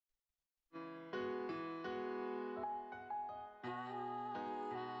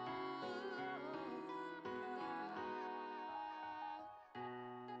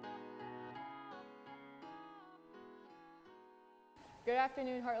Good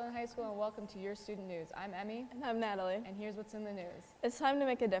afternoon, Heartland High School, and welcome to Your Student News. I'm Emmy. And I'm Natalie. And here's what's in the news. It's time to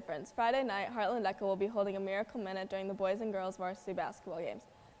make a difference. Friday night, Heartland Echo will be holding a Miracle Minute during the boys and girls varsity basketball games.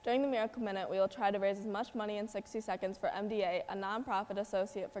 During the Miracle Minute, we will try to raise as much money in 60 seconds for MDA, a nonprofit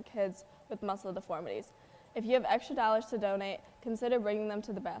associate for kids with muscle deformities. If you have extra dollars to donate, consider bringing them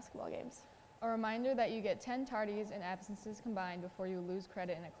to the basketball games. A reminder that you get 10 tardies and absences combined before you lose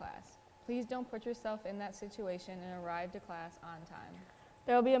credit in a class. Please don't put yourself in that situation and arrive to class on time.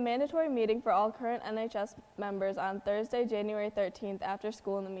 There will be a mandatory meeting for all current NHS members on Thursday, January 13th after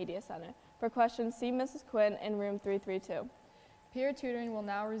school in the Media Center. For questions, see Mrs. Quinn in room 332. Peer tutoring will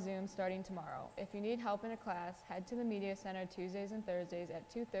now resume starting tomorrow. If you need help in a class, head to the Media Center Tuesdays and Thursdays at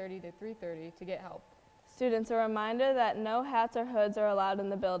 2:30 to 3:30 to get help. Students, a reminder that no hats or hoods are allowed in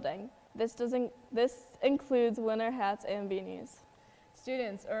the building. This includes winter hats and beanies.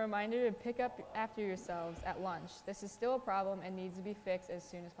 Students, a reminder to pick up after yourselves at lunch. This is still a problem and needs to be fixed as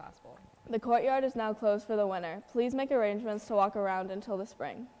soon as possible. The courtyard is now closed for the winter. Please make arrangements to walk around until the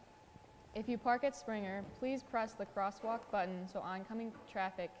spring. If you park at Springer, please press the crosswalk button so oncoming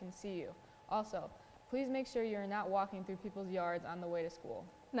traffic can see you. Also, please make sure you're not walking through people's yards on the way to school.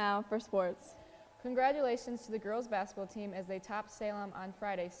 Now for sports. Congratulations to the girls basketball team as they topped Salem on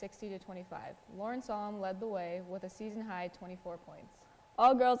Friday 60-25. Lauren Solom led the way with a season-high 24 points.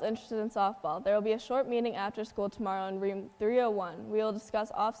 All girls interested in softball, there will be a short meeting after school tomorrow in room 301. We will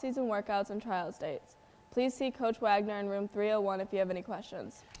discuss off-season workouts and trials dates. Please see Coach Wagner in room 301 if you have any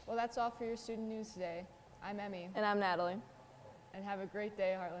questions. Well, that's all for your student news today. I'm Emmy. And I'm Natalie. And have a great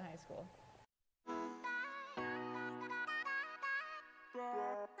day at Heartland High School.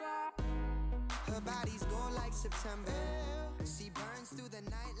 Her body's gone like September. She burns through the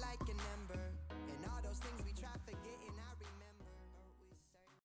night like